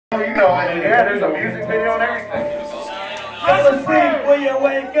know it. Yeah, there's a music video and everything. Fall asleep when you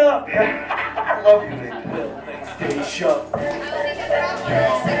wake up. I love you, Llik. Stay shut.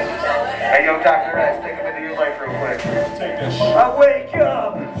 Hey, yo, Dr. X, take him into your life real quick. Take this shit. I wake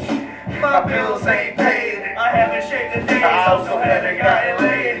up. My bills ain't paid. I haven't shaved in days. I also haven't gotten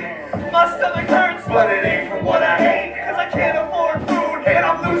laid. My stomach hurts, but it ain't from what I hate. Cause I can't afford food and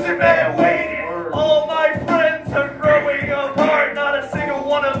I'm losing mad weight. All my friends are growing apart. Not a single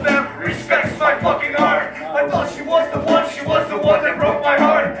one of them respects my fucking art. I thought she was the one that broke my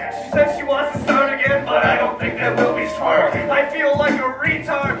heart. She said she wants to start again, but I don't think that will be smart. I feel like a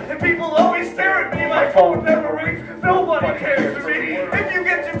retard, and people always stare at me. My phone never rings, nobody cares for me. If you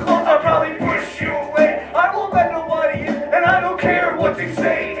get too close, I'll probably push you away. I won't let nobody in, and I don't care what they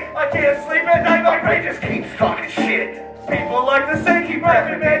say. I can't sleep at night, my brain just keeps talking shit. People like to say, keep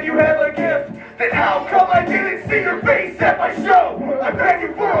rapping, man, you have a gift. Then how come I didn't see your face at my show? I begged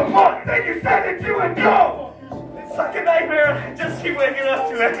you for a month, then you said that you would go. It's like a nightmare, I just keep waking up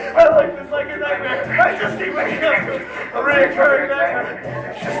to it. My life is like a nightmare, I just keep waking up to it. A reoccurring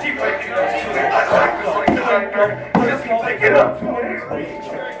nightmare, I just keep waking up to it. My life is like a nightmare, I just keep waking up to it.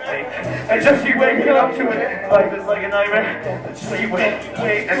 I just keep waking up to it. Life is like a nightmare, I just keep waking up.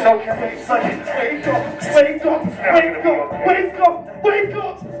 It's okay. It's like, wake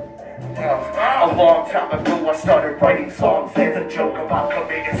up. A long time ago I started writing songs as a joke about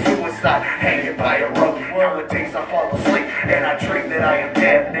committing suicide, hanging by a rope. Nowadays I fall asleep and I dream that I am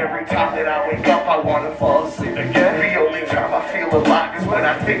dead. And every time that I wake up I want to fall asleep again. The only time I feel alive is when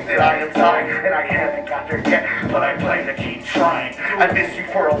I think that I am dying. And I haven't got there yet, but I plan to keep trying. I missed you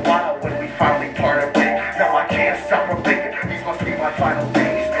for a while when we finally parted ways. Now I can't stop from thinking these must be my final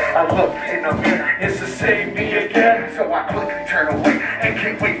days. I look in the mirror, it's the same me again. So I quickly turn away and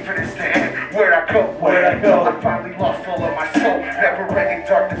can't wait for this to end. Where'd I go? I finally lost all of my soul. Never ending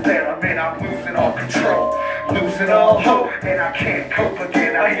darkness that I'm in. I'm losing all control, losing all hope, and I can't cope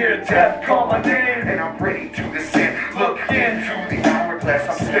again. I hear death call my name, and I'm ready to descend. Look into the hourglass,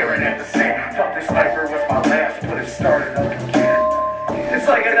 I'm staring at the sand. Thought this nightmare was my last, but it started up again. It's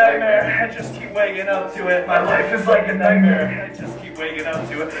like a nightmare, I just keep waking up to it. My life is like a nightmare, I just keep waking up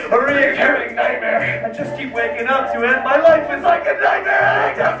to it. A reoccurring nightmare, I just keep waking up to it. My life is like a nightmare,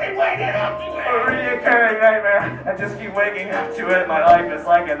 I just keep waking up to it. A reoccurring nightmare, I just keep waking up to it. My life is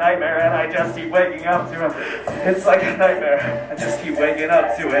like a nightmare, and I just keep waking up to it. It's like a nightmare, I just keep waking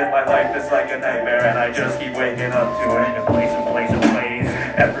up to it. My life is like a nightmare, and I just keep waking up to it. And plays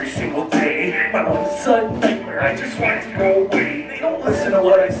every single day. My life's a nightmare, I just want to go away. They don't listen to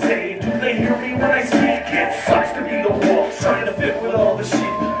what I say, do they hear me when I speak? It sucks to be the wolf, trying to fit with all the sheep.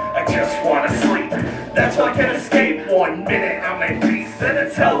 I just want to sleep, that's why I can escape. 1 minute I'm at peace, then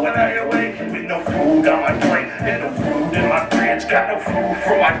it's hell when I awake. With no food on my plate, and no food in my fridge. Got no food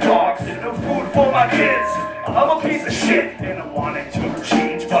for my dogs, and no food for my kids. I'm a piece of shit, and I wanted to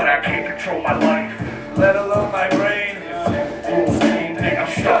change, but I can't control my life, let alone my brain. I'm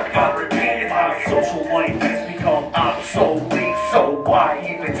stuck on repeat. My social life has become obsolete, so why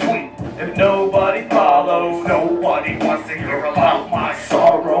even tweet? If nobody follows, nobody wants to hear about my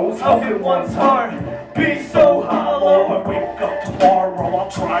sorrows. How can one's heart be so hollow? I wake up tomorrow,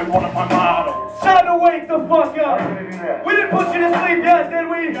 I'll try one of my mottos. Time to wake the fuck up. We didn't put you to sleep yet, did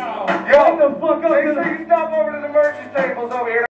we? No. Yo, wake the fuck up. Make sure you stop over to the merchant tables over here.